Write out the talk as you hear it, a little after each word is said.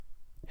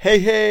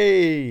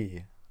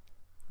Hey!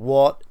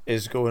 What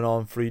is going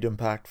on, Freedom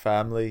Pact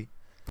family?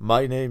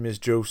 My name is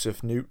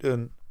Joseph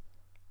Newton.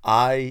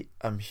 I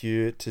am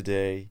here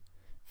today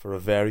for a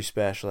very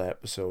special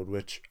episode,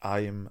 which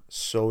I am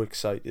so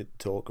excited to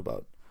talk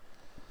about.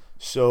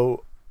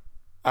 So,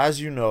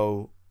 as you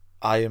know,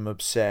 I am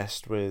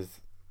obsessed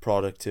with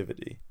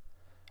productivity.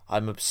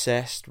 I'm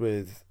obsessed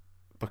with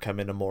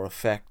becoming a more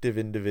effective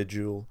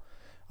individual,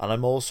 and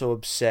I'm also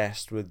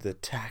obsessed with the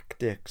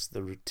tactics,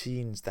 the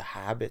routines, the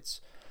habits,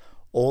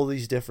 all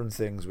these different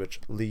things which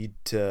lead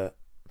to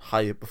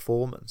higher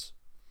performance.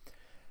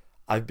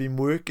 I've been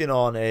working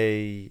on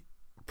a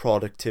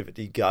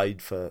productivity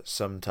guide for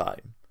some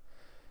time,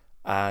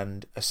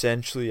 and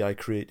essentially I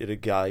created a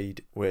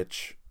guide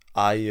which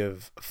I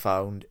have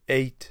found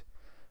 8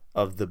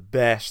 of the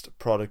best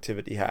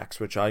productivity hacks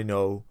which I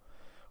know,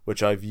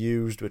 which I've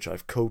used, which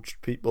I've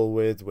coached people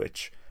with,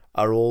 which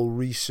are all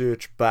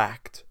research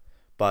backed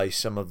by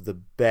some of the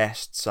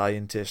best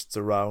scientists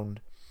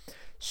around.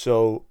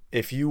 So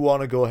if you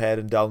want to go ahead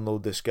and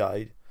download this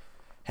guide,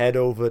 head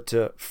over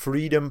to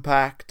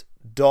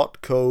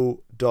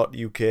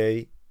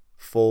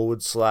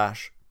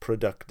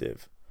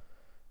freedompact.co.uk/productive.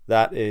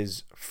 That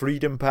is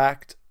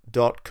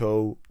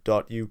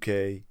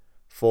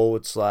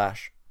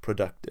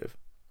freedompact.co.uk/productive.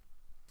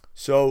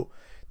 So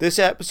this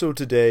episode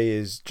today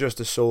is just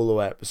a solo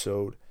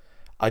episode.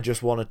 I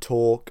just want to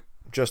talk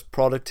just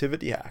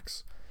productivity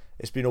hacks.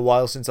 It's been a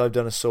while since I've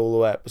done a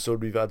solo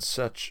episode. We've had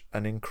such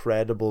an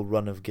incredible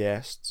run of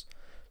guests.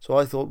 So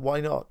I thought,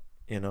 why not?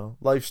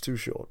 Life's too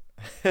short.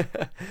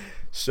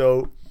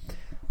 So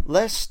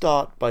let's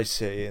start by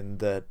saying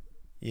that,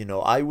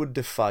 I would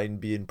define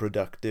being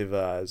productive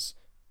as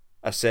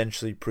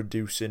essentially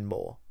producing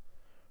more.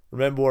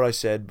 Remember what I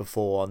said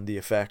before on the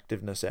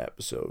effectiveness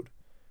episode,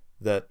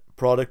 that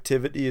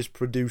productivity is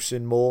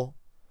producing more,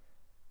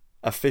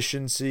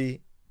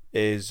 efficiency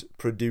is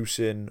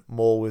producing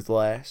more with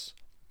less,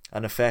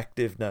 and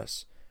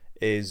effectiveness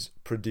is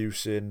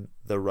producing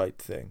the right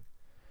thing.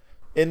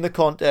 In the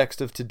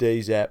context of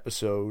today's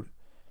episode,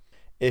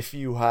 if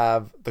you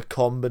have the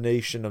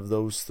combination of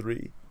those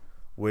three,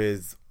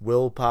 with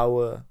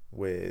willpower,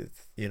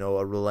 with,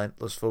 a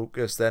relentless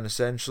focus, then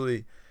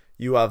essentially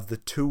you have the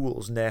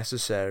tools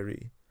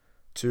necessary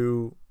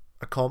to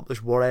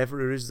accomplish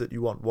whatever it is that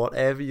you want,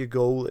 whatever your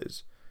goal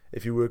is.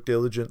 If you work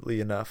diligently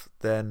enough,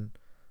 then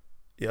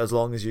as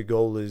long as your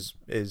goal is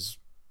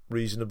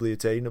reasonably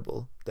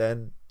attainable,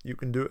 then you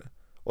can do it,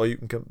 or you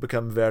can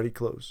become very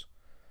close.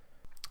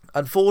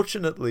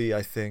 Unfortunately,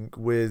 I think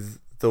with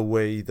the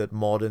way that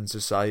modern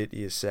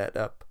society is set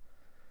up,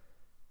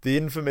 the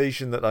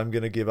information that I'm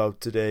going to give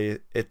out today,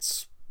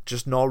 it's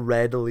just not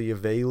readily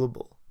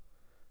available.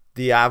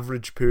 The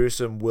average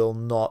person will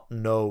not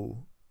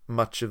know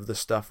much of the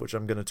stuff which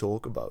I'm going to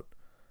talk about.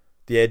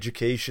 The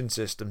education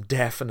system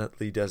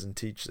definitely doesn't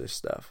teach this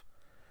stuff.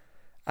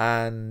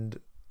 And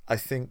I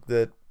think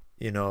that,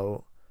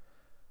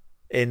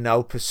 in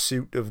our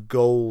pursuit of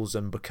goals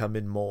and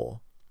becoming more,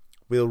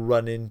 we'll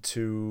run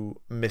into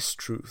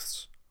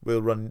mistruths,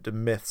 we'll run into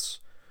myths,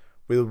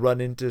 we'll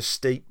run into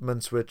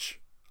statements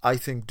which I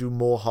think do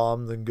more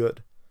harm than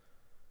good.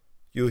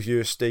 You'll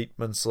hear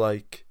statements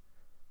like,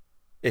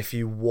 if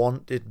you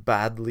want it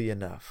badly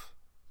enough,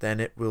 then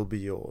it will be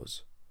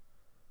yours.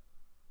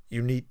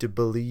 You need to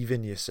believe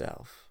in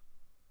yourself.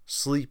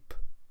 Sleep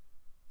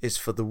is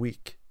for the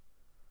weak.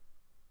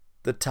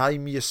 The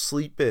time you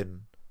sleep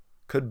in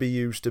could be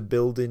used to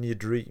build in your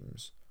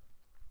dreams.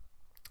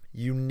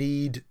 You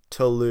need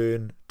to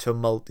learn to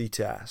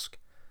multitask,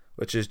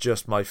 which is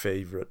just my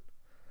favourite.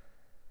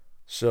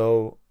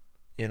 So,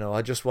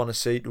 I just want to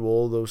say to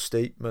all those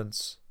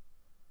statements,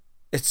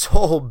 it's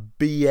all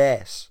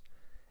BS.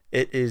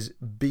 It is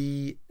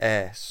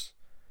BS.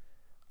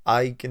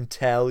 I can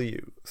tell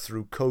you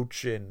through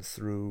coaching,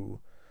 through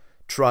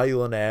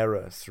trial and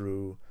error,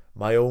 through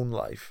my own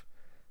life,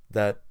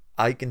 that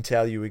I can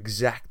tell you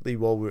exactly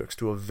what works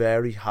to a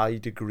very high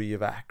degree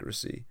of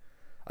accuracy.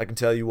 I can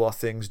tell you what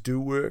things do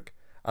work,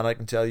 and I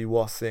can tell you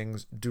what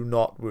things do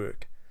not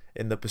work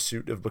in the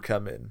pursuit of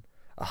becoming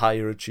a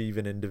higher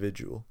achieving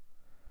individual.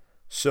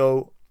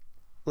 So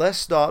let's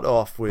start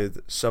off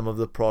with some of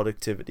the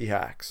productivity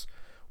hacks,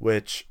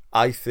 which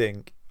I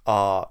think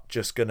are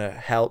just going to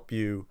help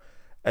you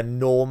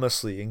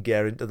enormously and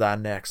get into that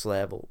next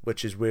level,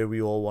 which is where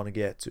we all want to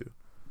get to.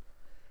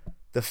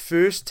 The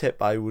first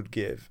tip I would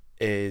give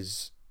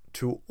is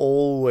to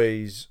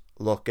always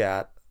look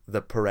at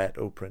the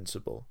Pareto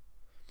principle.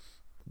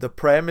 The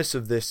premise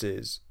of this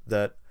is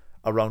that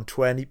around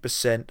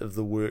 20% of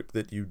the work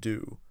that you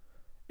do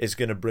is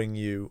going to bring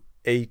you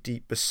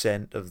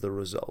 80% of the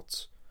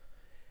results.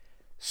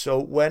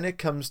 So when it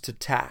comes to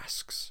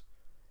tasks,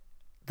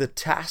 the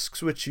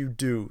tasks which you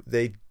do,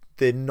 they're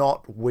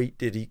not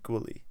weighted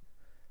equally.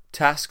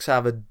 Tasks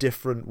have a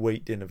different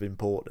weighting of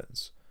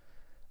importance.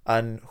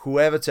 And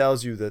whoever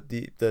tells you that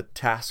the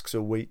tasks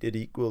are weighted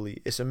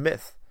equally, it's a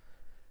myth.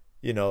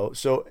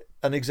 So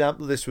an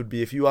example of this would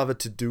be if you have a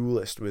to-do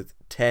list with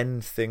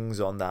 10 things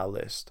on that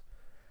list.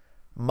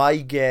 My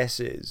guess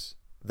is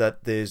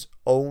that there's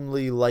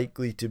only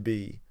likely to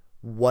be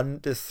 1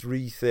 to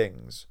 3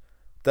 things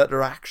that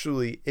are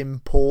actually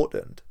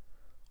important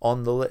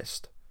on the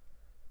list.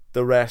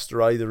 The rest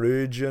are either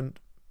urgent,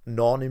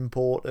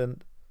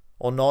 non-important,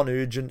 or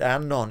non-urgent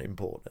and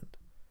non-important.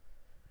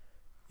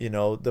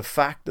 The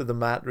fact of the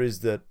matter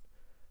is that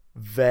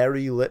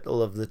very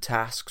little of the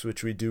tasks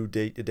which we do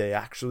day to day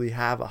actually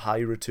have a high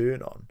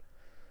return on.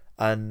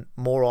 And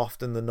more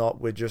often than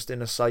not, we're just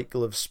in a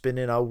cycle of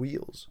spinning our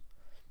wheels.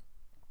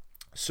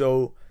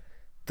 So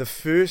the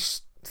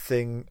first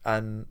thing,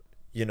 and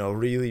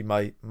really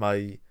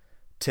my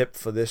tip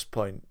for this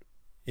point,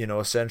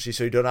 essentially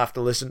so you don't have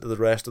to listen to the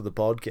rest of the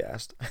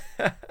podcast,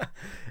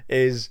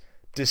 is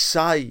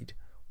decide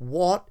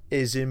what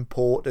is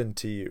important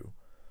to you.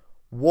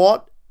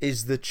 What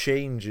is the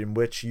change in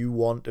which you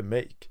want to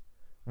make?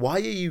 Why are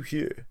you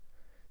here?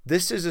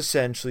 This is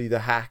essentially the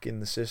hack in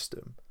the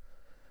system.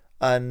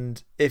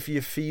 And if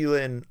you're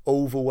feeling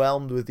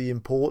overwhelmed with the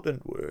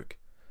important work,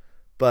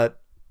 but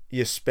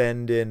you're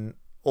spending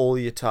all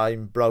your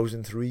time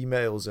browsing through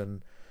emails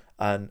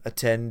and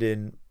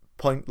attending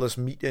pointless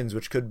meetings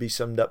which could be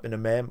summed up in a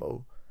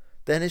memo,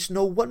 then it's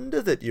no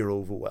wonder that you're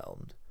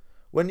overwhelmed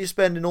when you're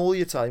spending all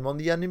your time on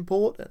the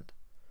unimportant.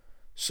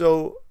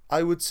 So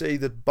I would say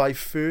that by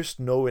first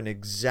knowing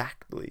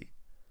exactly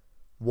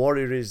what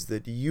it is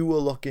that you are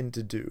looking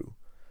to do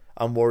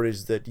and what it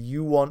is that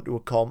you want to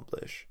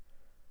accomplish,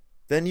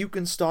 then you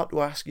can start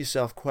to ask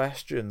yourself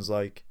questions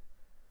like,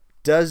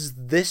 does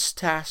this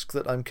task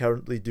that I'm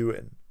currently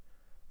doing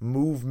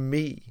move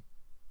me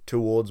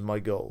towards my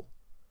goal?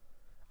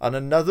 And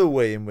another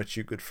way in which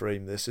you could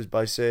frame this is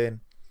by saying,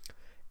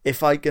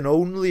 if I can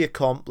only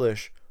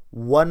accomplish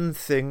one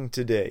thing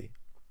today,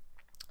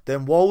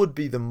 then what would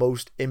be the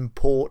most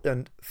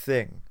important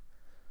thing?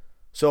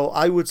 So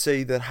I would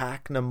say that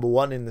hack number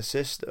 1 in the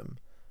system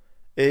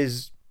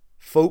is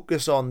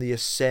focus on the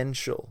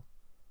essential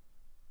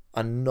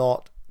and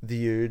not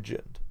the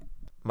urgent.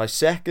 My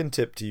second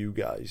tip to you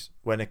guys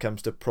when it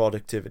comes to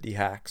productivity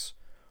hacks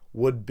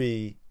would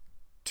be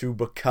to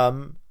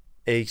become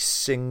a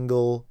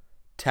single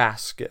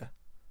tasker.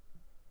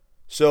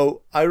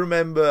 So I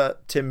remember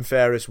Tim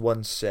Ferriss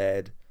once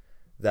said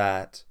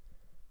that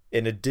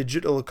in a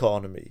digital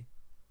economy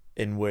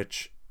in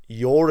which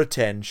your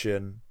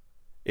attention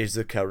is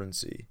the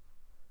currency,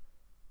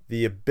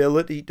 the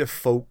ability to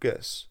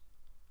focus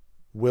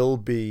will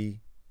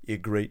be your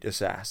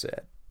greatest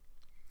asset.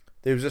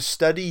 There was a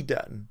study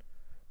done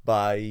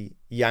by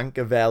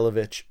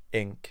Yankovic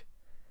Inc.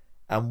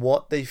 And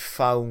what they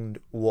found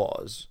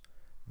was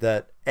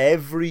that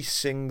every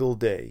single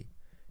day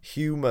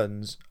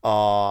humans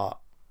are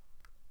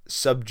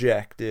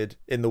subjected,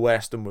 in the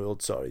Western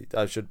world,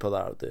 I should put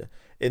that out there,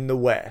 in the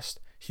West,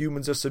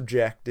 humans are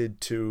subjected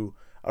to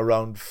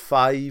around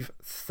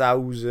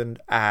 5,000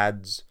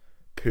 ads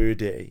per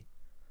day.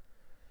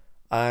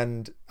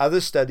 And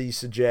other studies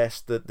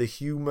suggest that the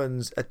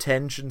human's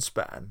attention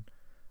span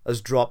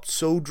has dropped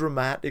so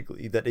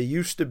dramatically that it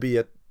used to be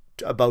at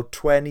about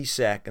 20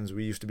 seconds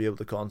we used to be able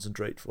to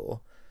concentrate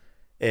for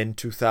in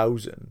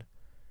 2000.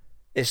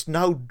 It's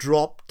now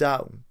dropped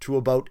down to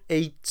about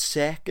 8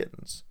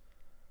 seconds.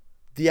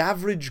 The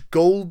average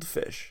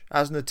goldfish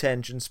has an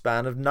attention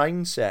span of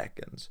 9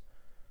 seconds.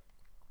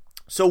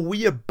 So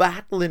we are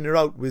battling it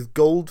out with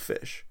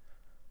goldfish,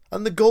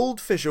 and the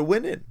goldfish are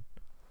winning.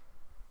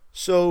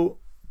 So,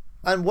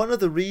 and one of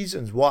the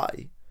reasons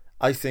why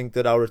I think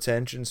that our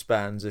attention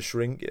spans are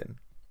shrinking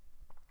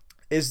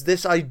is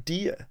this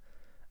idea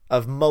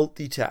of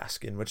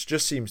multitasking, which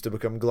just seems to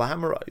become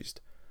glamorized.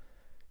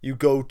 You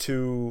go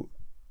to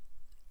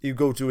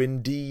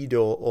Indeed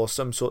or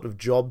some sort of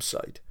job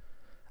site,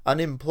 and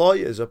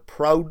employers are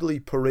proudly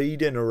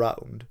parading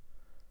around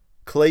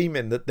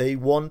claiming that they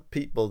want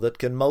people that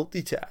can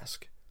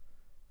multitask.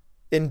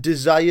 In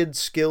desired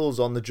skills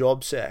on the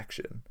job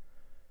section,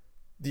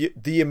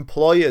 the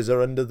employers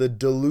are under the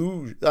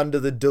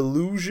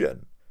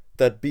delusion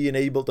that being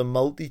able to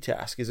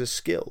multitask is a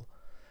skill.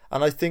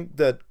 And I think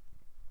that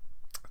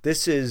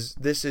this is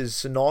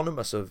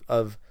synonymous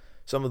of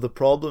some of the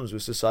problems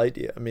with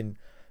society. I mean,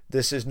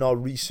 this is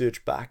not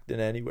research backed in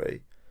any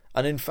way.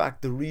 And in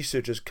fact, the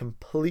research has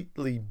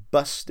completely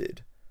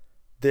busted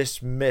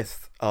this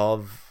myth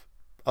of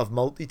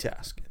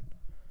multitasking.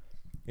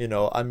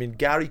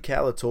 Gary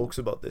Keller talks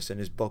about this in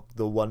his book,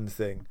 The One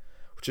Thing,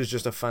 which is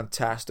just a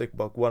fantastic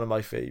book, one of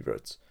my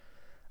favorites.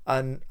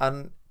 And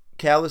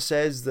Keller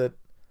says that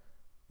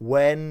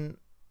when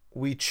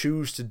we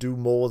choose to do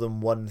more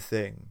than one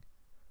thing,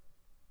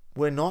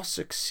 we're not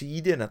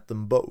succeeding at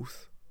them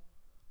both.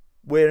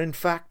 We're in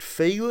fact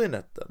failing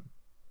at them.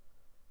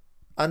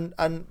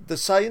 And the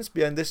science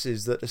behind this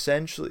is that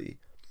essentially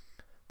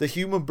the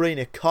human brain,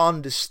 it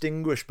can't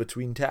distinguish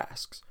between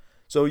tasks.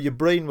 So your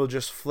brain will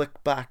just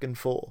flick back and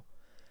forth.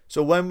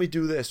 So when we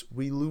do this,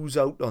 we lose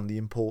out on the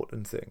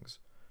important things.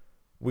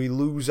 We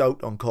lose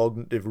out on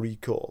cognitive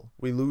recall.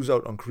 We lose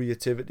out on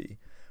creativity.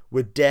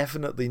 We're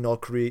definitely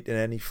not creating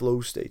any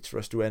flow states for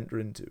us to enter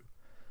into.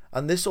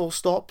 And this all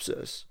stops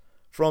us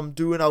from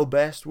doing our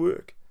best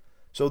work.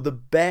 So the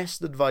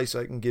best advice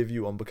I can give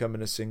you on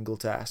becoming a single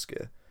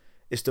tasker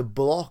is to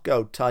block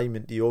out time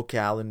into your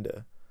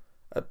calendar,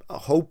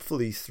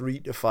 hopefully 3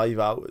 to 5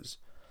 hours,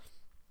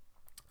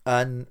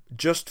 and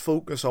just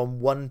focus on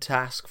one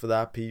task for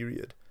that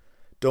period.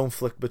 Don't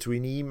flick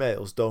between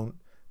emails.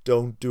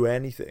 Don't do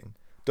anything.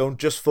 Don't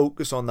just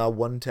focus on that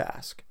one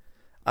task.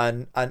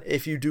 And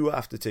if you do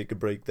have to take a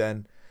break,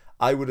 then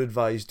I would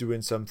advise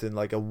doing something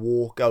like a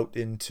walk out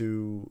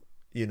into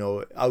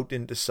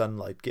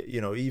sunlight.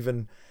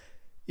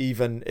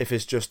 Even if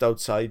it's just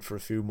outside for a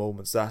few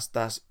moments,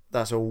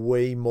 that's a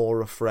way more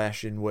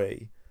refreshing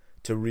way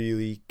to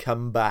really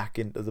come back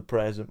into the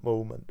present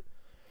moment.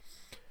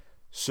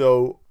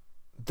 So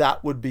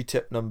that would be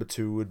tip number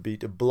 2, would be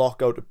to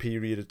block out a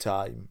period of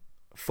time,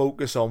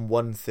 focus on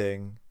one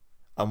thing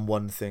and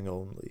one thing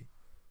only.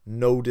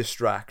 No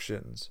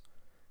distractions.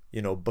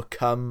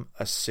 Become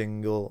a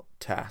single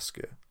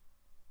tasker.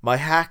 My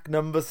hack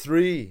number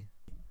 3.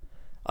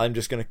 I'm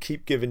just going to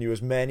keep giving you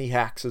as many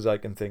hacks as I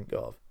can think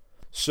of.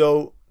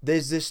 So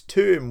there's this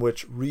term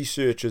which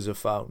researchers have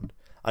found.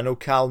 I know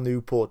Cal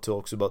Newport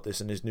talks about this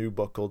in his new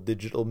book called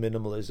Digital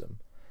Minimalism.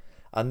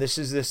 And this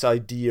is this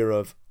idea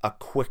of a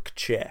quick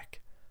check.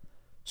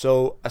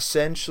 So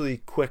essentially,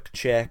 quick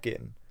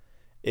check-in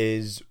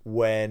is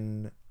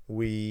when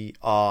we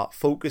are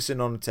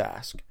focusing on a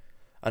task.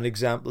 An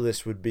example of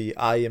this would be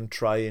I'm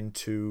trying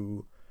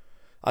to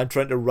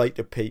write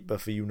a paper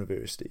for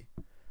university,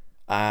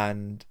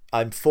 and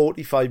I'm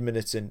 45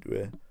 minutes into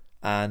it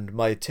and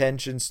my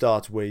attention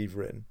starts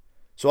wavering.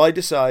 So I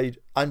decide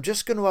I'm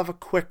just going to have a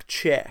quick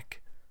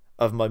check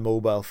of my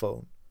mobile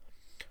phone.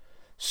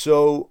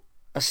 So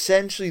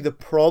essentially the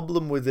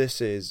problem with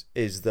this is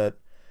that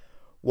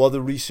what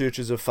the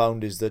researchers have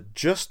found is that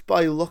just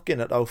by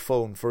looking at our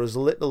phone for as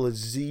little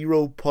as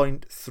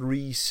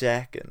 0.3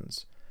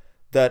 seconds,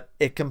 that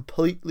it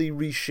completely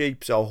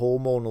reshapes our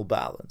hormonal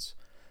balance.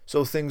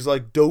 So things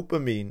like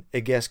dopamine,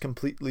 it gets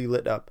completely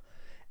lit up.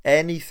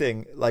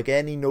 Anything, like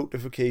any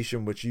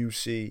notification which you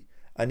see,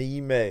 an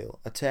email,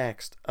 a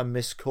text, a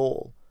missed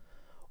call,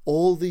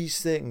 all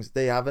these things,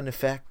 they have an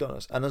effect on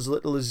us. And as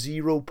little as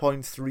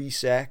 0.3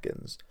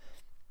 seconds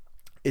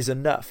is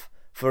enough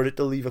for it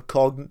to leave a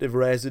cognitive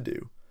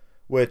residue,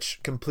 which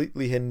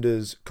completely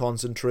hinders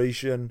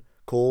concentration,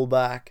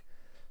 callback,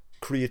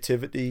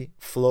 creativity,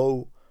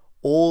 flow,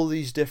 all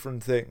these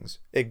different things.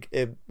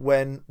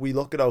 When we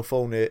look at our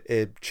phone,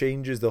 it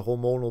changes the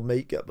hormonal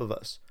makeup of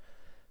us.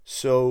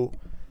 So,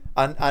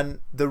 and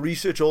the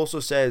research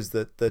also says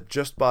that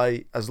just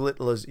by as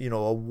little as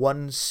a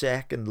 1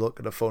 second look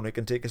at a phone, it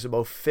can take us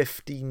about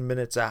 15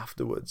 minutes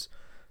afterwards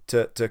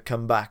to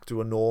come back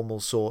to a normal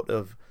sort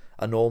of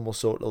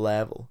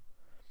level.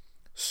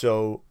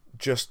 So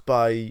just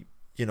by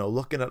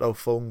looking at our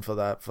phone for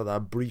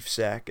that brief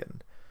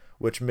second,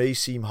 which may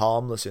seem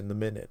harmless in the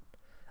minute,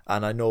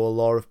 and I know a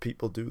lot of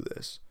people do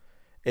this,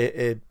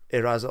 it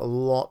has a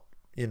lot,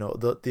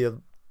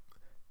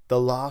 the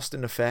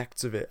lasting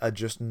effects of it are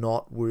just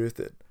not worth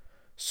it.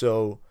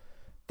 So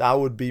that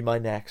would be my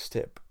next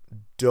tip.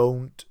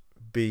 Don't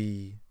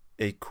be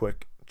a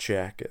quick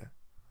checker.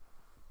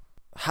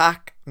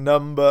 Hack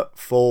number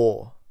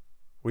 4.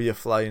 We are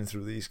flying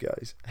through these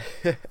guys.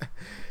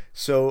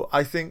 So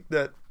I think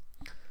that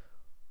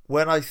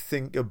when I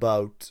think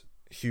about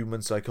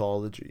human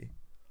psychology,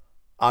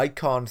 I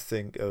can't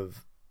think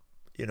of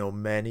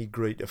many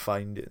greater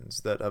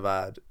findings that have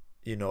had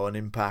an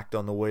impact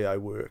on the way I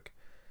work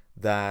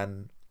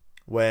than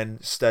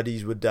when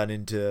studies were done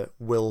into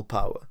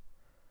willpower.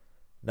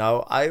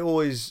 Now, I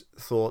always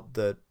thought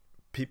that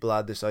people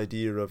had this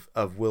idea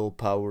of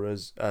willpower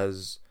as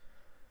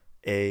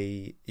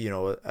an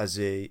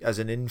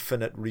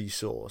infinite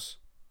resource,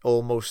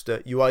 almost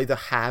you either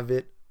have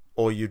it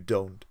or you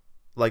don't,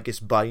 like it's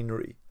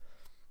binary.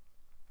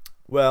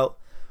 Well,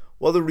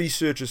 what the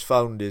researchers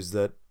found is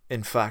that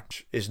in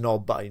fact it's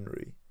not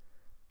binary.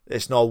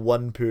 It's not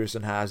one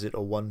person has it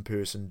or one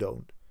person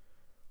don't.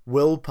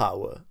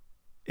 Willpower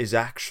is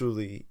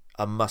actually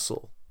a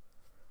muscle.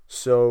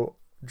 So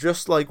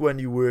just like when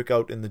you work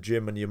out in the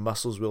gym and your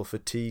muscles will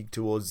fatigue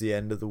towards the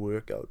end of the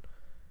workout,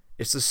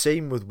 it's the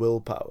same with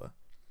willpower.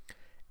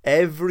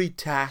 Every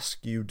task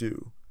you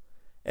do,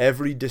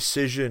 every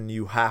decision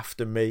you have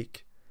to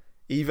make,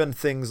 even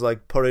things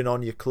like putting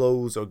on your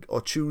clothes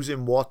or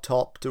choosing what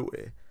top to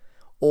wear,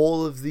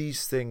 all of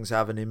these things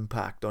have an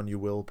impact on your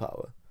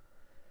willpower.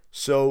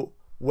 So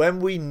when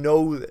we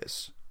know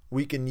this,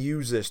 we can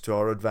use this to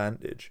our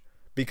advantage,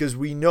 because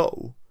we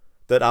know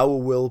that our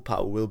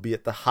willpower will be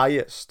at the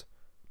highest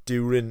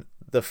during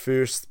the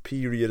first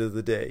period of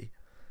the day,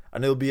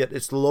 and it'll be at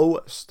its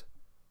lowest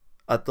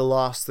at the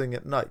last thing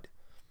at night.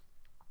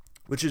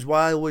 Which is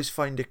why I always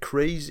find it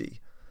crazy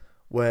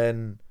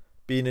when,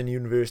 being in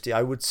university,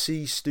 I would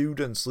see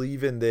students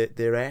leaving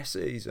their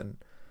essays and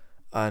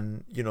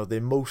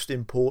their most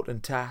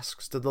important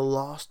tasks to the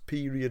last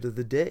period of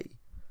the day.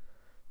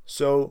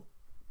 So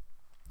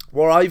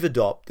what I've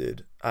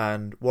adopted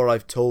and what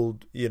I've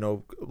told,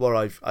 what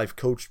I've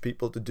coached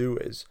people to do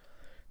is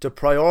to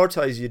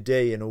prioritize your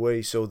day in a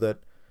way so that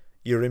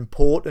your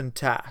important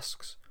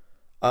tasks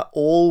are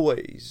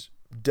always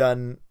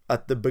done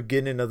at the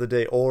beginning of the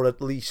day, or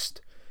at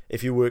least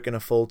if you work in a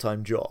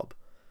full-time job,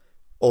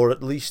 or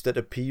at least at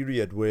a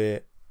period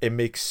where it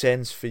makes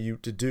sense for you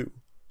to do.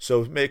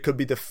 So it could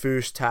be the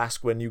first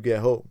task when you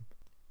get home.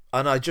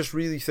 And I just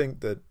really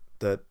think that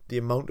the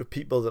amount of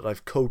people that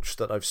I've coached,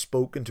 that I've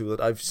spoken to, that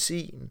I've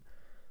seen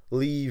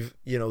leave,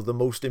 the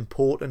most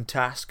important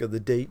task of the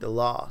day to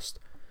last,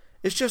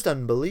 it's just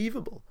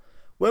unbelievable.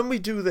 When we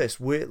do this,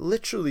 we're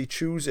literally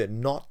choosing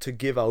not to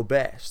give our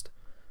best.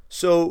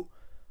 So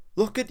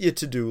look at your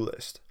to-do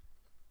list.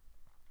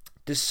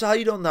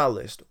 Decide on that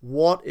list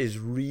what is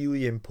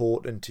really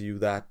important to you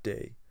that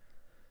day.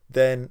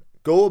 Then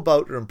go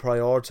about it and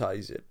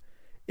prioritize it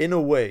in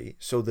a way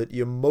so that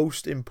your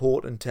most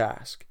important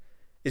task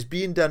is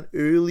being done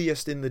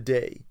earliest in the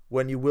day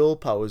when your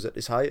willpower is at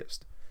its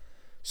highest.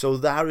 So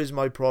that is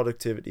my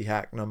productivity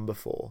hack number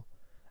 4.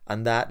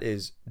 And that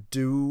is,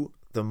 do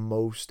the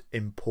most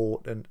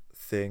important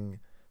thing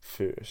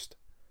first.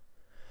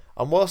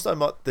 And whilst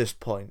I'm at this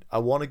point, I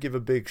want to give a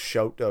big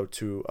shout out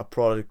to a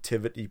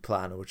productivity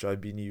planner which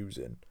I've been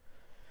using.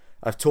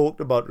 I've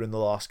talked about it in the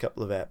last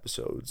couple of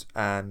episodes,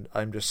 and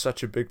I'm just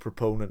such a big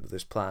proponent of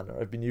this planner.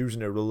 I've been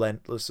using it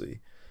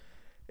relentlessly.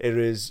 It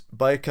is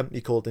by a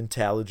company called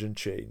Intelligent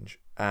Change,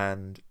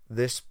 and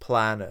this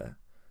planner,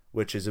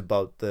 which is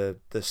about the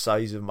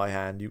size of my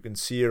hand, you can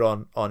see it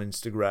on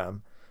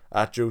Instagram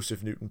at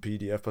Joseph Newton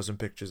PD. I've put some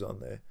pictures on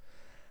there.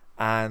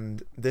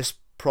 And this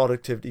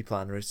productivity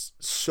planner is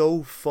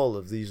so full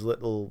of these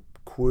little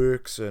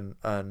quirks and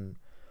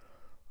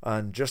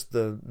just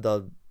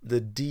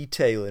the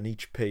detail in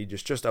each page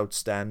is just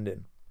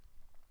outstanding.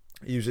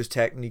 It uses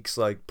techniques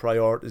like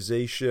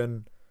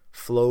prioritization,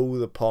 flow,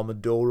 the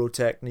Pomodoro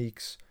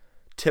techniques,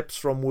 tips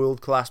from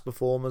world-class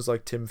performers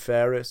like Tim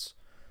Ferriss.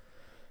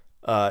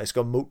 It's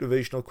got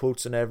motivational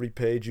quotes on every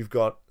page. You've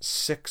got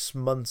 6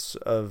 months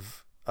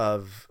of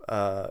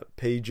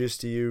pages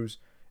to use.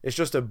 It's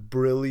just a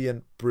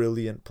brilliant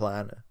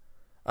planner.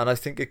 And I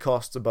think it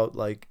costs about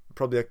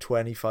probably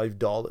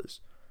 $25,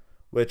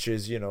 which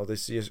is,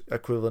 this is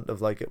equivalent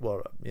of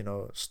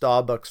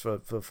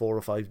Starbucks for 4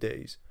 or 5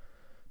 days.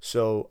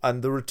 So,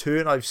 and the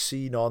return I've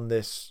seen on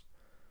this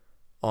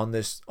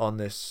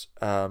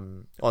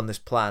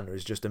planner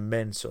is just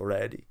immense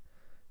already.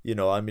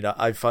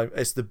 I find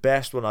it's the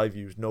best one I've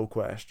used, no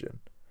question.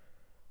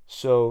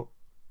 So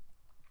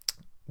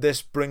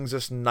this brings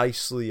us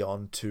nicely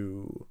on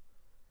to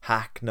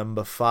hack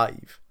number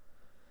 5.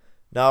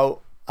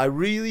 Now, I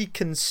really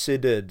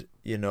considered,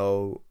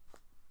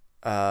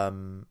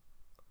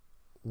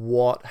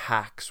 what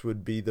hacks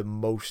would be the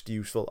most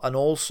useful, and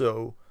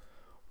also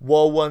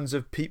what ones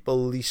of people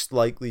least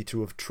likely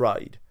to have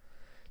tried.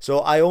 So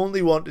I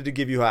only wanted to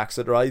give you hacks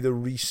that are either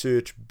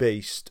research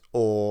based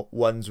or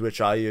ones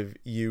which I have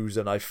used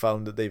and I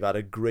found that they've had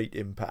a great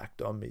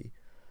impact on me.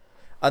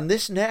 And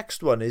this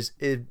next one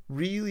it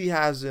really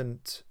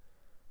hasn't,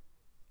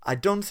 I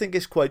don't think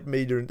it's quite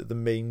made it into the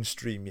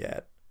mainstream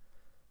yet.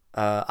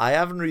 I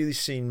haven't really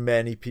seen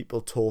many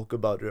people talk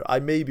about it. I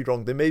may be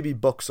wrong. There may be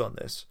books on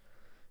this.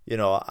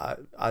 I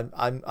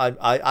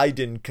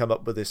didn't come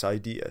up with this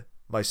idea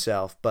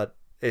myself, but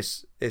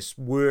it's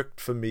worked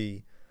for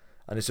me,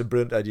 and it's a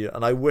brilliant idea.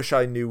 And I wish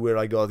I knew where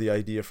I got the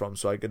idea from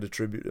so I could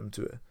attribute them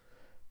to it.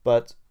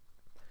 But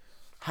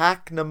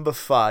hack number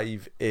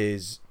 5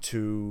 is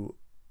to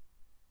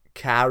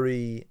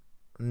carry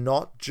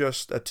not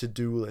just a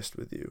to-do list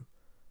with you,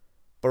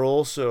 but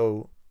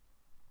also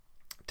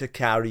to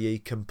carry a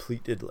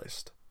completed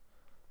list.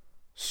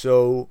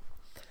 So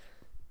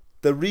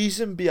the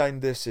reason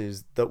behind this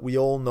is that we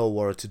all know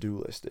what a to-do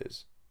list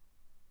is.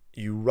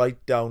 You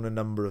write down a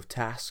number of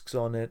tasks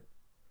on it,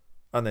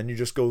 and then you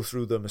just go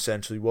through them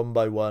essentially one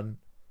by one,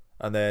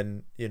 and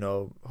then,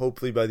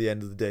 hopefully by the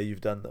end of the day you've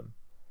done them.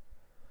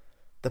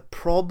 The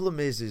problem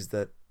is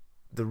that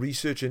the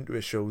research into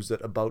it shows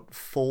that about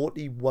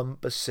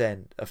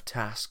 41% of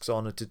tasks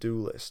on a to-do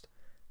list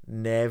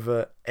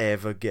never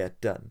ever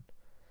get done.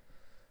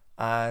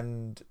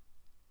 And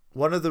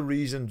one of the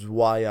reasons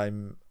why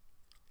I'm,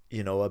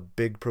 a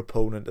big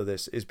proponent of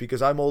this is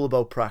because I'm all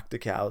about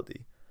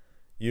practicality.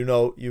 You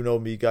know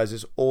me, guys.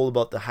 It's all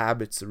about the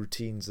habits, the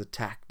routines, the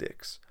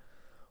tactics,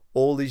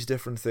 all these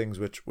different things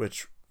which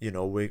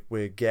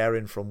we're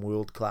getting from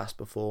world-class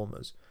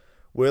performers.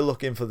 We're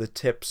looking for the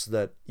tips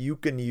that you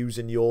can use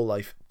in your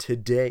life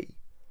today.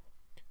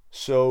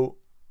 So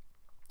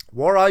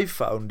what I've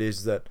found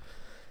is that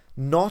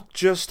not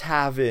just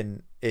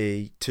having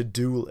a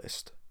to-do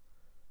list,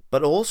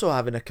 but also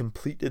having a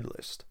completed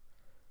list.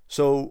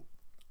 So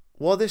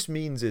what this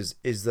means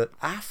is that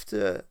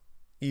after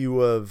you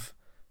have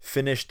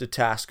finished a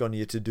task on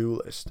your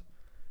to-do list,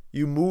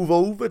 you move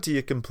over to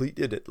your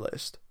completed it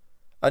list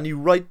and you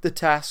write the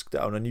task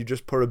down and you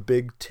just put a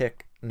big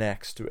tick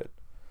next to it.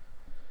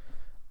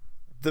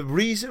 The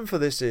reason for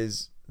this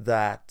is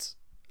that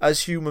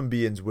as human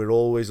beings, we're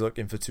always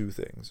looking for 2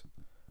 things.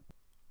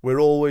 We're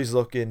always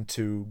looking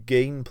to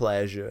gain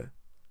pleasure,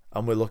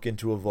 and we're looking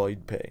to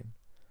avoid pain.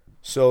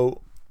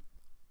 So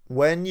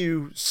when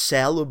you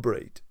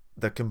celebrate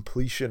the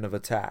completion of a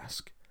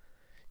task,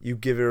 you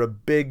give her a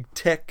big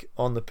tick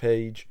on the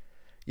page,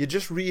 you're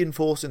just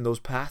reinforcing those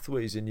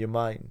pathways in your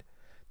mind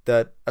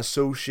that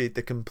associate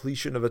the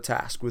completion of a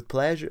task with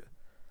pleasure.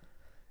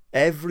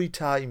 Every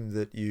time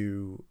that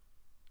you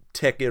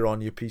tick it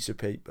on your piece of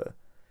paper,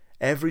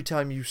 every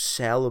time you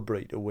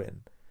celebrate a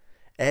win,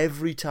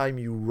 every time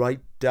you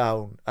write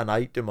down an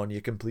item on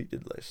your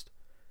completed list,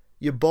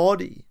 your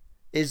body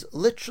is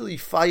literally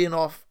firing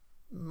off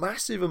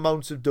massive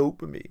amounts of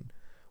dopamine,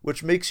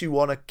 which makes you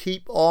want to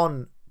keep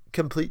on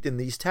completing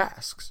these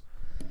tasks.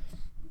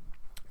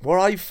 What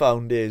I've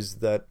found is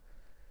that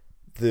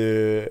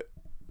the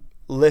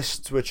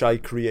lists which I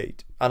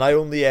create, and I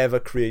only ever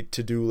create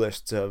to-do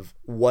lists of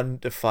 1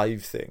 to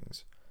 5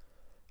 things.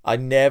 I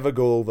never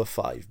go over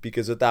 5,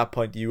 because at that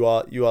point you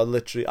are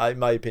literally, in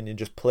my opinion,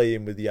 just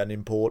playing with the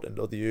unimportant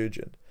or the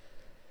urgent.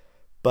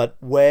 But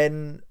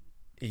when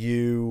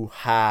you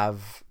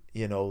have,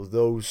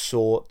 those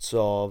sorts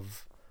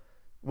of,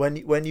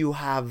 when you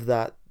have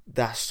that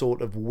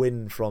sort of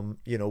win from,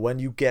 when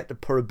you get to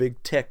put a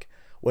big tick,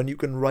 when you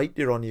can write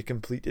it on your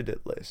completed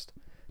it list,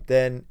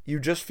 then you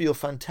just feel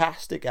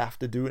fantastic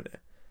after doing it.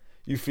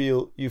 You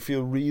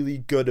feel really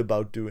good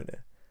about doing it.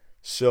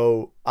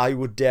 So I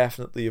would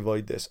definitely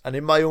avoid this. And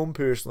in my own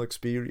personal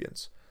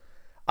experience,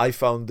 I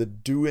found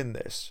that doing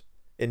this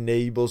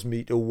enables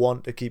me to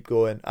want to keep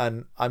going.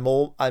 And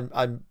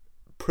I'm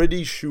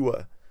pretty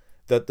sure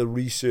that the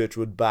research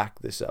would back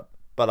this up,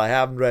 but I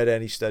haven't read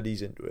any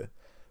studies into it.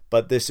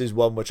 But this is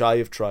one which I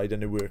have tried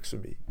and it works for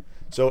me.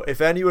 So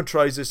if anyone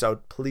tries this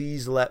out,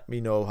 please let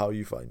me know how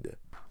you find it.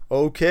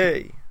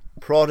 Okay,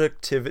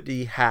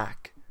 productivity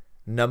hack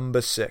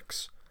number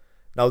 6.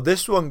 Now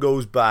this one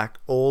goes back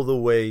all the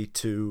way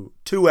to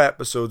 2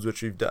 episodes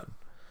which we've done.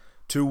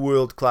 2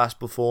 world-class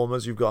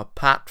performers. You've got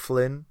Pat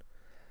Flynn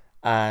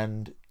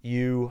and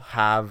you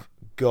have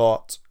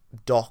got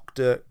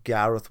Dr.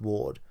 Gareth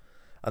Ward.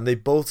 And they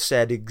both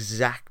said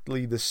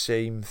exactly the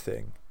same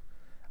thing.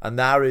 And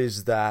that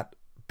is that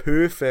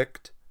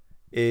perfect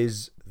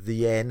is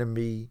the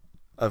enemy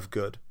of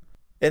good.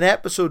 In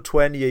episode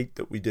 28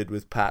 that we did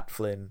with Pat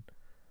Flynn,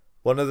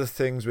 one of the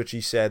things which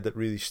he said that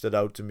really stood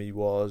out to me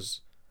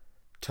was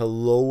to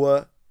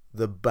lower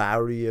the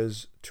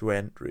barriers to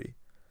entry.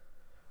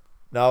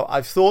 Now,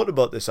 I've thought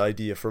about this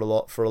idea for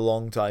a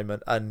long time,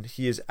 and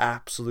he is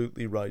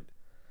absolutely right.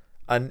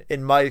 And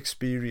in my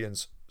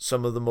experience,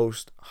 some of the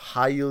most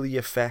highly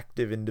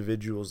effective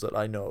individuals that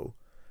I know,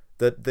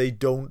 that they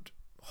don't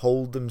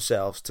hold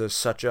themselves to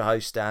such a high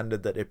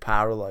standard that it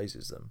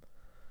paralyzes them.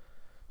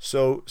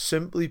 So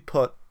simply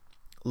put,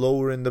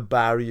 lowering the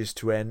barriers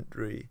to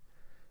entry,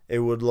 it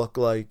would look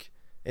like,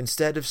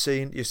 instead of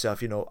saying to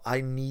yourself,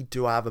 I need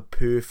to have a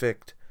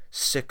perfect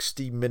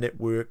 60-minute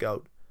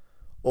workout,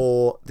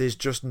 or there's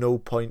just no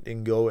point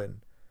in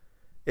going,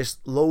 it's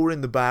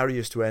lowering the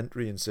barriers to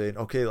entry and saying,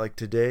 okay, like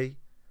today,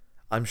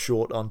 I'm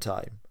short on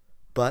time,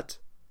 but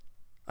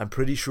I'm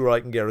pretty sure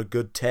I can get a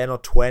good 10 or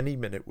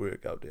 20-minute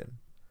workout in.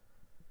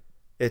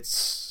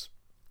 It's,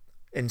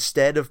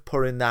 instead of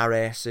putting that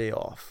essay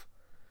off,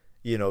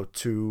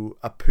 to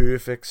a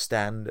perfect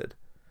standard,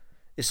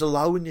 it's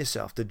allowing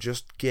yourself to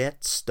just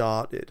get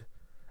started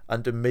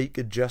and to make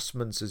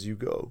adjustments as you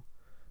go.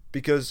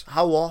 Because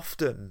how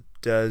often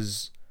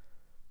does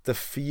the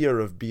fear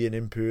of being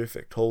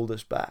imperfect hold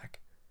us back?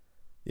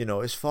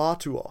 It's far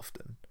too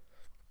often.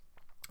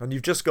 And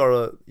you've just got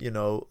to,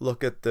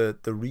 look at the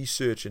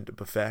research into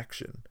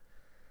perfection.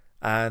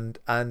 And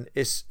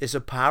it's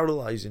a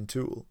paralyzing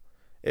tool.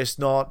 It's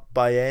not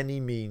by any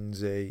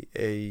means a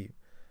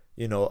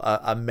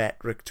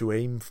metric to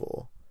aim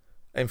for.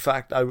 In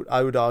fact,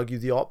 I would argue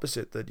the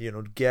opposite, that,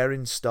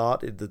 getting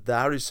started,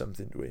 that is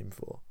something to aim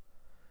for.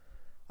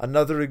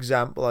 Another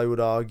example I would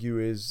argue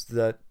is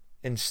that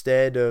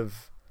instead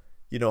of,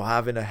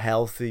 having a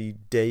healthy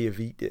day of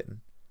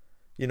eating,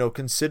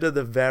 consider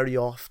that very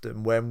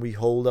often when we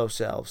hold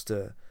ourselves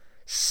to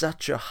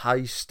such a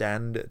high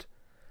standard,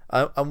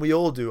 and we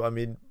all do. I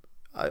mean,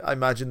 I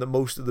imagine that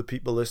most of the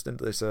people listening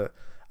to this are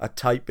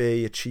type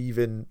A,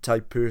 achieving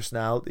type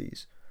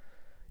personalities.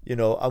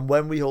 And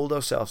when we hold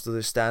ourselves to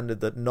this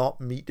standard, that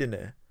not meeting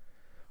it,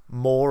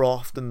 more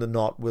often than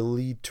not, will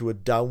lead to a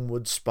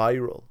downward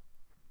spiral.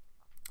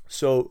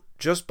 So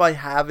just by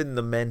having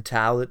the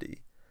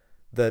mentality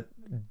that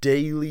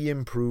daily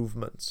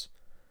improvements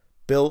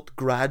built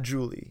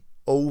gradually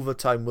over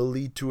time will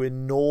lead to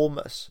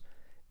enormous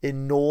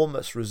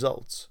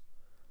results.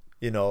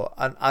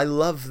 And I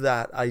love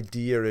that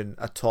idea in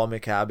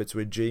Atomic Habits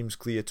where James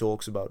Clear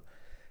talks about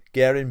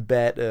getting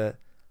better.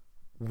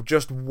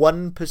 Just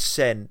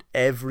 1%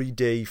 every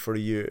day for a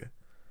year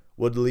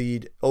would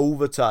lead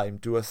over time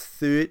to a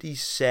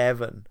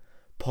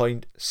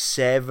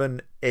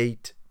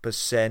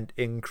 37.78%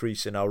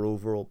 increase in our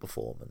overall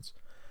performance.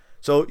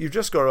 So you've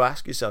just got to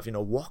ask yourself,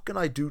 what can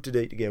I do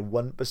today to get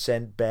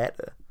 1%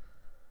 better?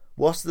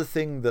 What's the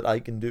thing that I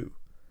can do?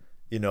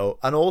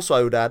 And also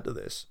I would add to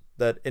this,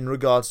 that in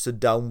regards to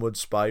downward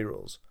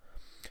spirals,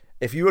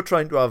 if you are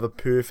trying to have a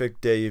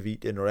perfect day of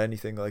eating or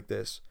anything like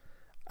this,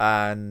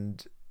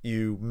 and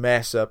you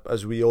mess up,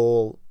 as we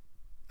all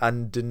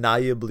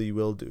undeniably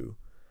will do,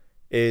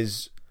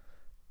 is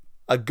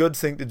a good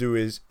thing to do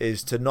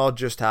is to not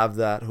just have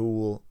that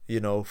whole,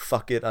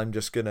 fuck it, I'm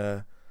just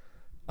gonna,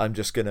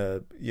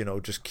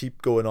 just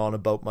keep going on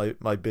about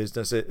my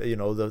business.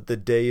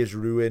 The day is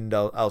ruined.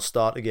 I'll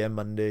start again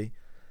Monday.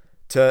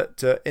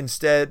 To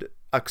instead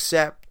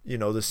accept,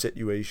 the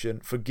situation,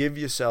 forgive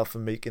yourself for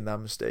making that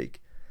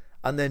mistake,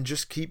 and then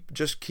just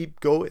keep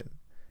going.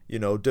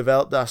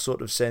 Develop that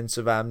sort of sense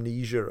of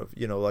amnesia of,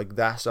 like,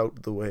 that's out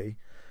of the way,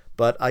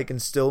 but I can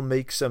still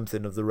make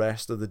something of the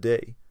rest of the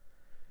day.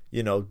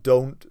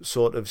 Don't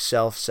sort of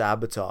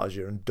self-sabotage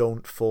you, and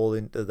don't fall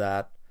into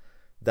that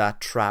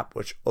trap,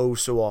 which oh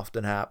so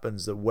often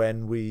happens, that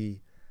when we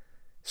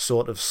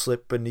sort of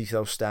slip beneath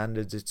our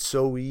standards, it's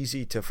so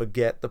easy to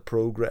forget the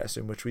progress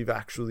in which we've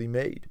actually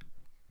made.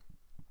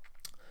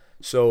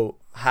 So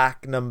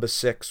hack number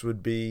 6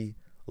 would be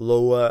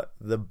lower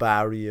the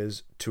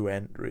barriers to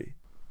entry.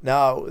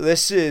 Now,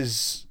 this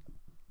is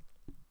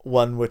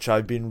one which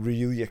I've been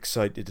really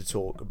excited to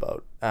talk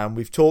about, and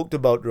we've talked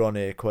about it on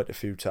air quite a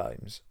few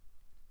times.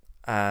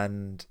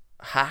 And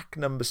hack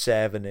number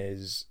 7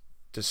 is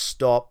to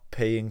stop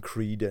paying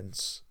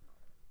credence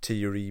to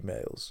your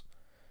emails.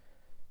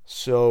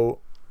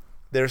 So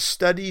there are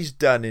studies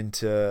done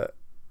into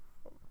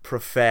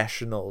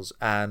professionals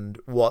and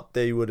what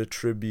they would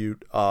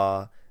attribute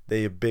are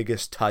their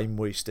biggest time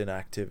wasting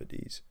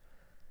activities.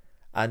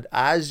 And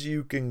as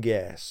you can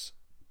guess,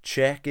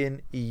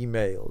 checking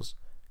emails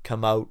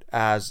come out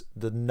as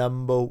the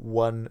number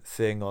one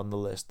thing on the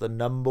list, the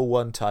number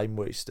one time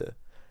waster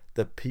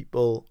that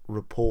people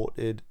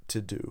reported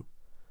to do.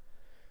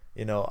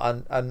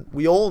 And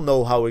we all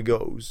know how it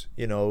goes.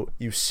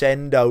 You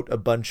send out a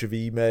bunch of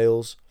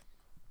emails,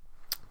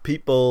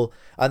 people,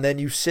 and then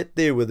you sit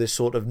there with this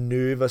sort of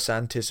nervous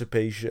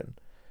anticipation,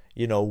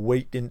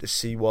 waiting to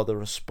see what the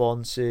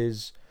response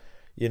is.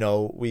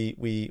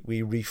 We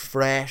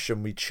refresh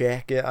and we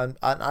check it, and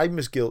I'm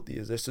as guilty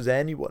as this as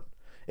anyone.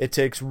 It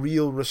takes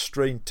real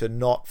restraint to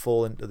not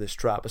fall into this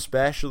trap,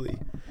 especially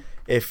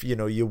if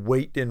you're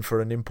waiting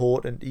for an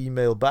important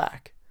email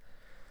back.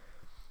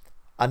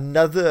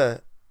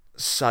 Another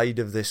side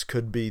of this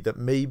could be that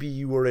maybe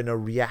you were in a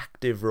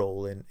reactive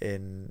role in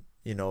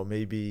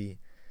maybe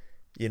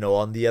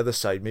on the other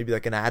side, maybe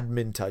like an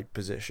admin type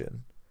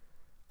position.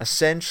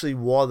 Essentially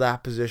what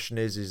that position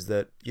is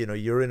that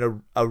you're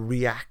in a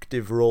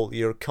reactive role.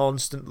 You're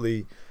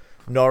constantly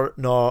not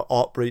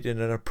operating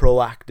in a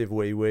proactive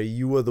way where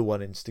you are the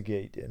one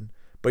instigating,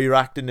 but you're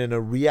acting in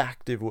a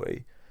reactive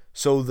way,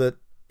 so that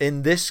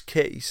in this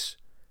case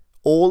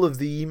all of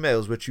the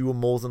emails which you were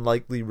more than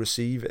likely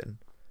receiving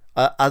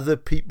are other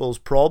people's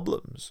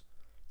problems.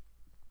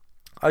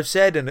 I've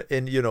said in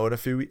a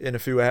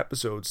few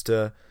episodes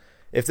to,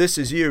 if this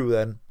is you,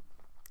 then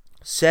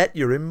set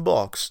your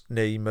inbox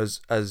name as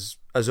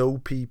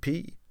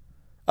OPP,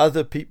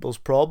 other people's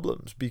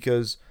problems,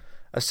 because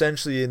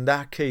essentially in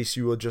that case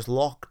you are just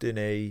locked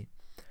in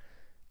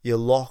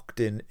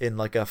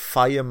like a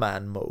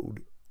fireman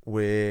mode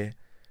where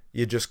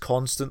you're just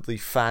constantly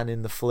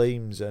fanning the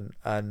flames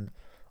and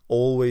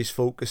always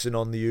focusing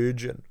on the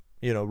urgent,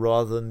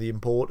 rather than the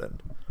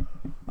important.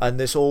 And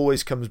this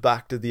always comes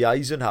back to the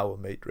Eisenhower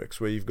matrix,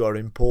 where you've got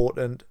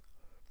important,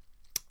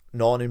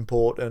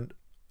 non-important,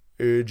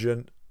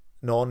 urgent,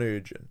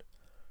 non-urgent,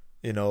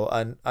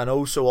 and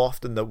also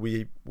often that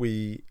we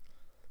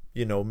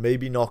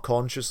maybe not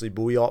consciously,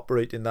 but we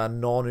operate in that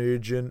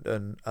non-urgent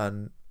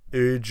and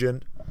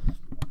urgent.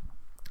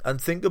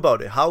 And think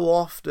about it, how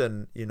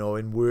often,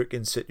 in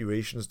working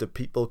situations do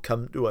people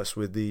come to us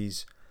with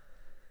these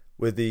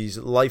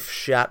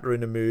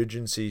life-shattering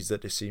emergencies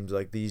that it seems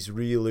like, these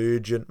real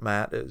urgent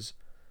matters,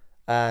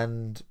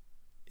 and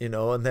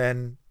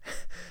then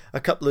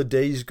a couple of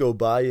days go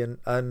by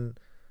and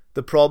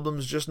the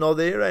problem's just not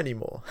there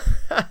anymore.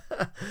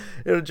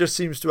 It just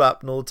seems to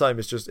happen all the time.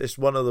 It's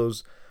one of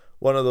those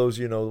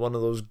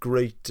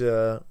great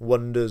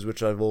wonders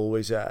which I've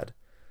always had.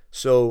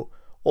 So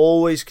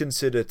always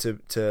consider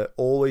to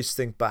always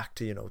think back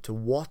to to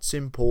what's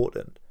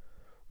important.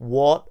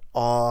 What's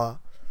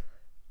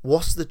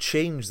the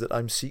change that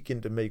I'm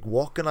seeking to make?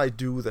 What can I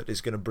do that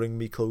is going to bring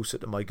me closer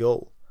to my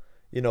goal?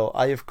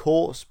 I of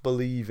course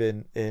believe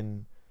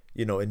in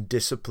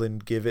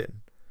disciplined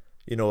giving,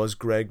 as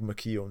Greg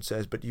McKeown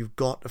says, but you've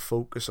got to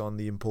focus on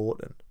the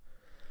important.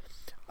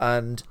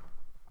 And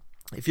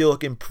if you're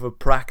looking for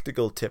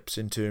practical tips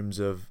in terms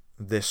of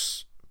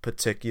this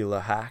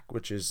particular hack,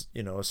 which is,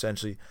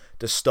 essentially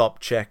to stop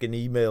checking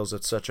emails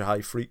at such a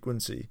high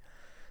frequency,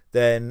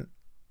 then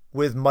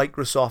with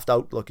Microsoft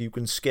Outlook, you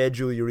can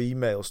schedule your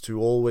emails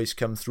to always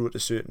come through at a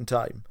certain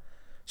time.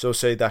 So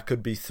say that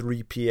could be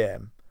 3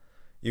 p.m.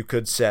 You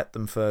could set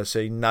them for,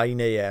 say, 9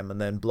 a.m. and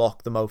then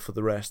block them out for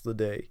the rest of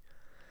the day.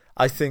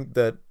 I think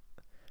that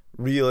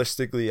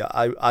realistically,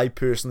 I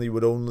personally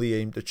would only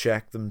aim to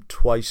check them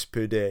twice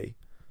per day.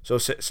 So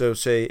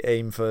say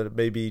aim for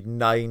maybe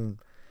 9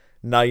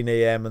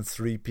 a.m. and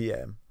 3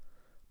 p.m.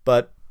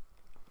 But,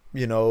 I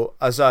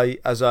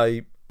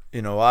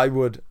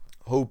would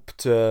hope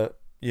to,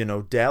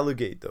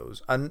 delegate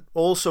those. And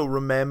also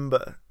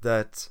remember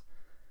that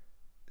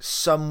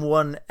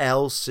someone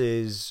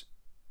else's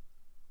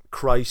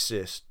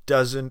crisis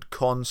doesn't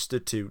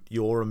constitute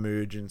your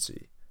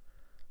emergency.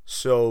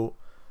 So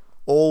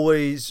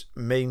always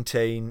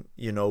maintain,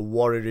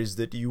 what it is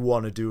that you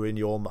want to do in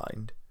your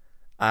mind.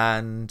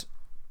 And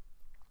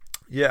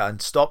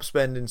stop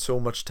spending so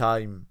much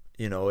time,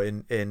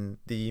 in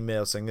the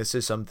email thing. This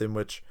is something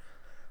which,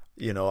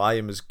 I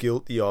am as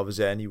guilty of as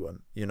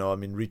anyone.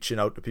 Reaching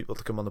out to people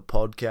to come on the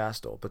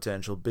podcast or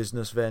potential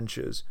business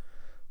ventures.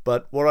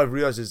 But what I've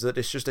realized is that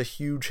it's just a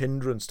huge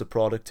hindrance to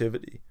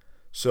productivity.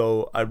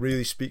 So I'm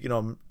really speaking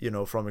on,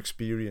 from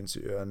experience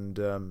here.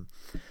 And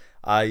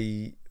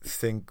I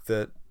think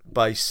that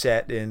by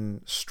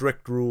setting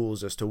strict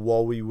rules as to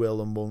what we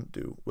will and won't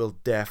do will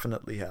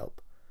definitely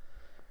help.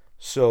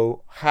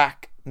 So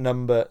hack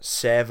number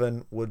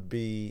 7 would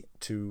be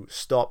to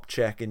stop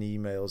checking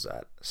emails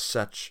at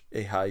such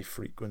a high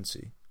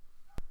frequency.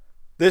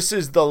 This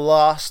is the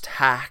last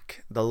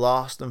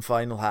and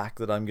final hack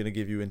that I'm going to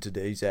give you in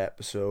today's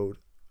episode.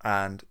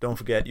 And don't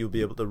forget, you'll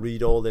be able to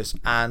read all this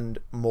and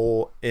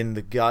more in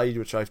the guide,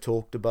 which I've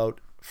talked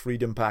about,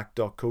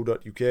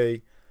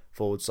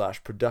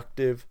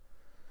 freedompact.co.uk/productive.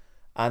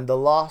 And the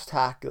last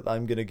hack that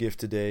I'm going to give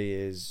today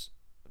is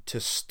to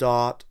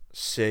start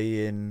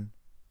saying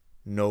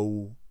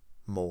no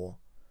more.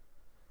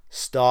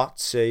 Start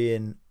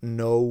saying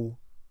no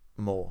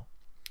more.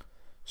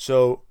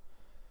 So,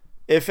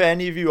 if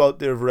any of you out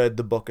there have read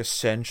the book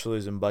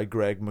Essentialism by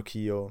Greg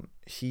McKeown,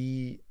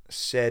 he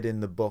said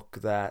in the book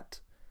that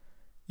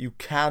you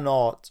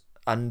cannot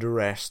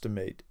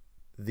underestimate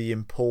the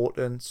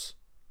importance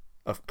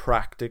of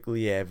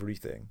practically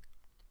everything.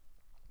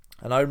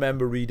 And I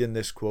remember reading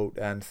this quote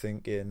and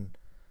thinking,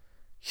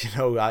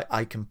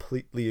 I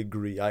completely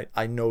agree.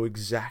 I know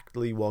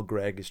exactly what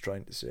Greg is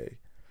trying to say.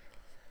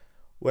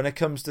 When it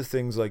comes to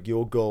things like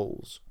your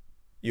goals,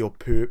 your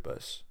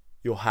purpose,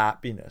 your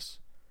happiness,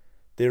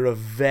 there are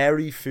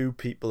very few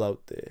people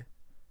out there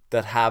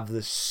that have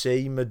the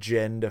same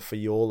agenda for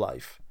your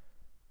life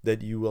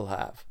that you will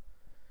have.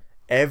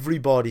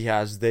 Everybody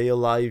has their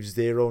lives,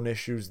 their own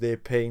issues, their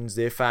pains,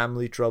 their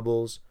family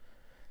troubles.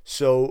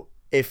 So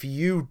if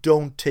you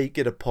don't take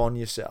it upon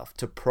yourself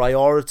to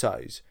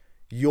prioritize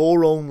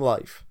your own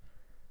life,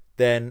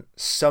 then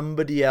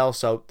somebody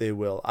else out there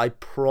will. I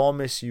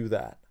promise you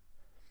that.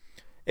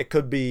 It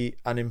could be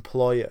an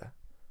employer,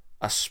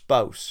 a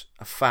spouse,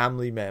 a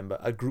family member,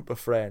 a group of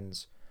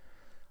friends.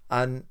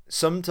 And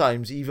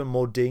sometimes, even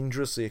more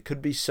dangerously, it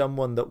could be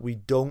someone that we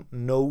don't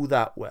know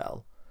that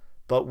well,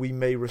 but we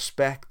may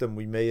respect them,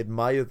 we may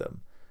admire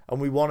them, and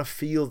we want to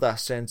feel that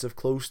sense of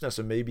closeness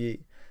and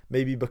maybe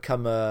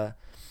become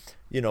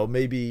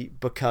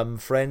become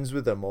friends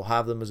with them or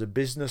have them as a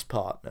business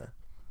partner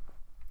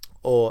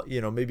or,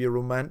 maybe a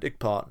romantic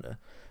partner.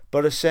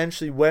 But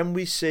essentially, when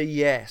we say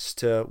yes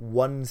to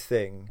one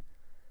thing,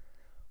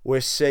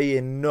 we're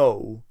saying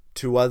no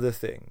to other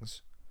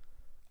things.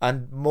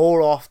 And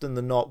more often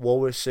than not, what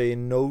we're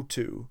saying no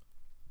to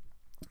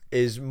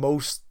is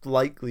most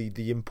likely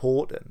the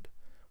important.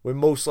 We're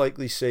most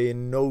likely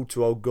saying no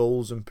to our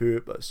goals and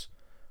purpose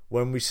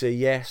when we say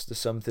yes to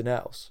something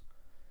else.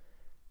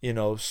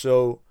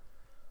 So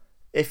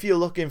if you're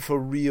looking for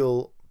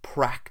real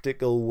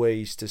practical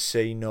ways to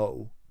say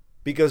no,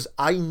 because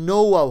I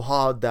know how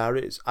hard that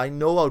is. I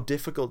know how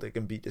difficult it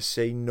can be to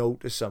say no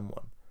to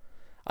someone.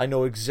 I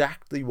know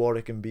exactly what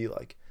it can be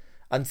like.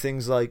 And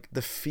things like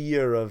the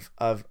fear of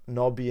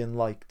not being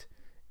liked,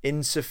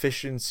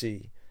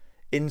 insufficiency,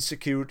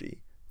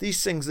 insecurity.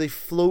 These things, they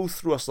flow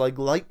through us like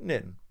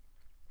lightning.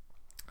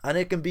 And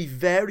it can be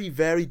very,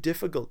 very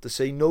difficult to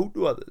say no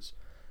to others.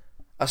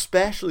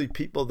 Especially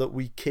people that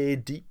we care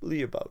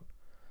deeply about.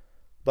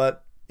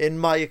 But in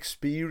my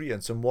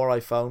experience, and what I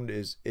found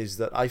is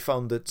that I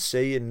found that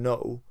saying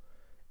no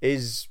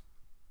is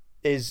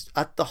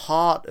at the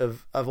heart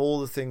of all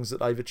the things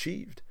that I've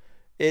achieved.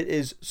 It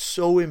is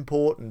so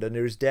important, and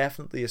there is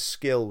definitely a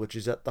skill which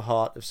is at the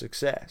heart of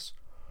success.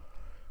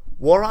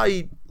 What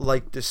I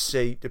like to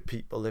say to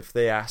people if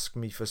they ask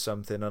me for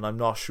something and I'm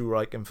not sure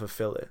I can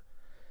fulfill it,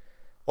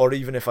 or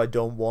even if I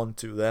don't want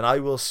to, then I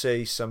will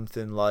say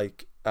something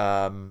like,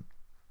 I'm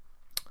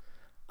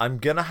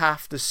gonna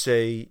have to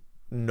say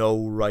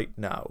no right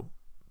now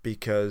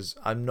because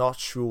I'm not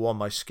sure what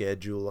my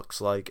schedule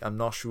looks like. I'm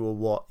not sure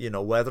what,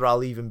 whether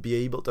I'll even be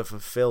able to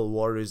fulfill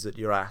what it is that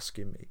you're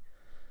asking me.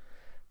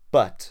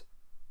 But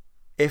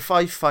if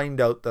I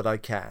find out that I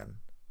can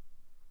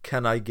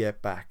I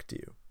get back to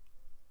you?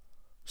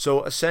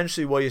 So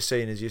essentially what you're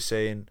saying is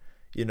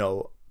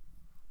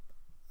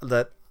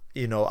that,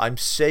 I'm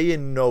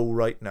saying no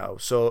right now.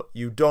 So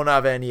you don't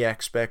have any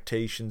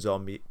expectations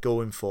on me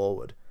going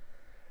forward.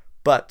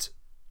 But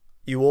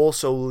you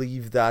also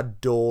leave that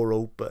door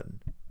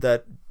open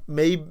that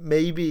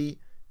maybe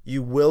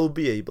you will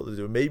be able to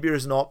do. Maybe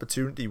there's an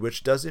opportunity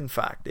which does in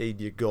fact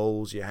aid your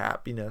goals, your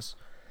happiness,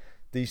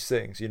 these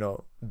things,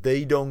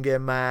 they don't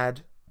get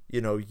mad,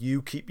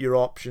 you keep your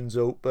options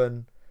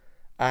open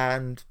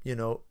and,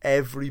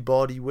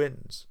 everybody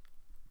wins.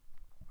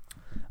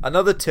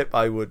 Another tip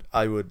I would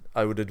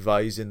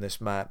advise in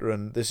this matter,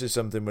 and this is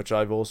something which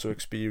I've also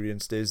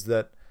experienced, is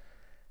that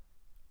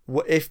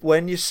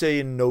when you're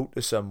saying no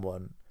to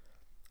someone,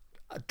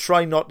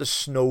 try not to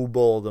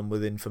snowball them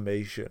with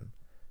information,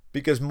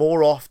 because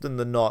more often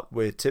than not,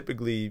 we're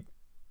typically,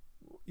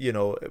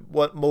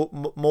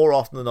 more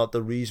often than not,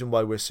 the reason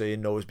why we're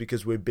saying no is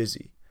because we're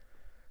busy.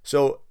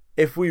 So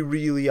if we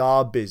really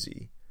are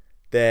busy,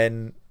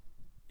 then,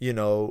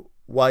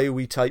 why are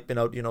we typing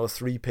out, a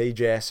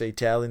 3-page essay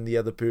telling the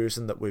other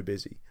person that we're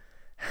busy?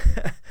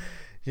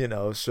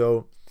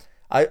 So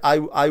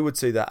I would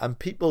say that. And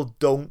people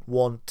don't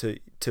want to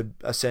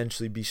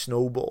essentially be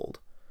snowballed.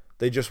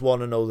 They just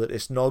want to know that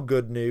it's not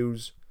good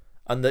news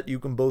and that you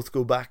can both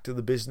go back to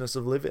the business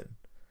of living.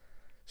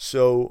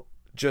 So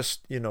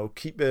just,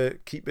 keep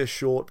it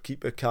short,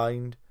 keep it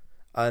kind,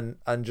 and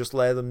just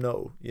let them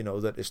know,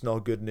 that it's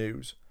not good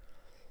news.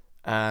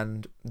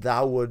 And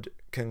that would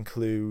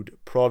conclude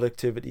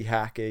Productivity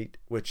Hack 8,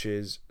 which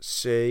is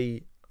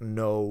say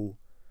no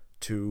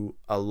to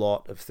a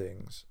lot of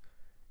things.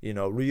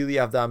 Really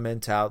have that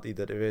mentality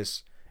that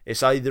it's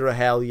either a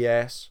hell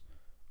yes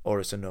or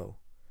it's a no.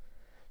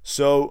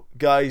 So,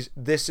 guys,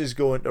 this is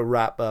going to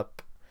wrap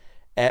up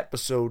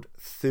episode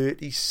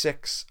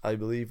 36. I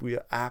believe we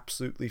are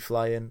absolutely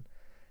flying.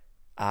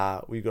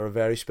 We got a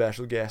very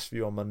special guest for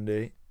you on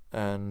Monday,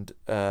 and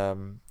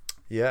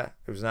it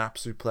was an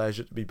absolute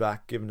pleasure to be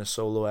back giving a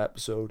solo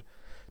episode.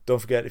 Don't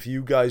forget, if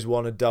you guys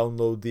want to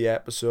download the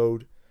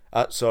episode,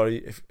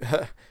 if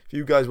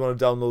you guys want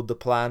to download the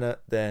planner,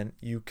 then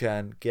you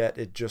can get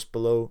it just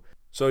below.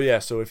 So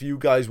if you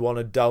guys want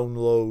to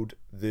download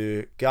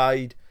the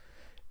guide,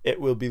 it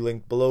will be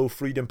linked below,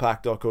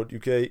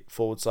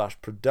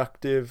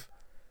 freedompack.co.uk/productive.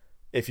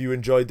 If you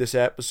enjoyed this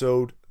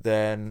episode,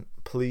 then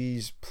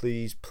please,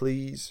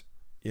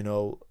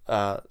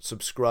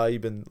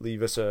 subscribe and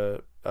leave us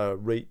a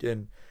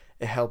rating.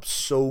 It helps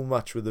so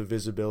much with the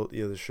visibility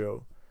of the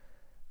show.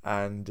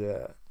 And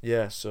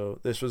so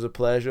this was a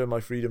pleasure, my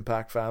Freedom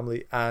Pack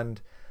family,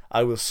 and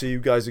I will see you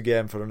guys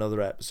again for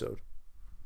another episode.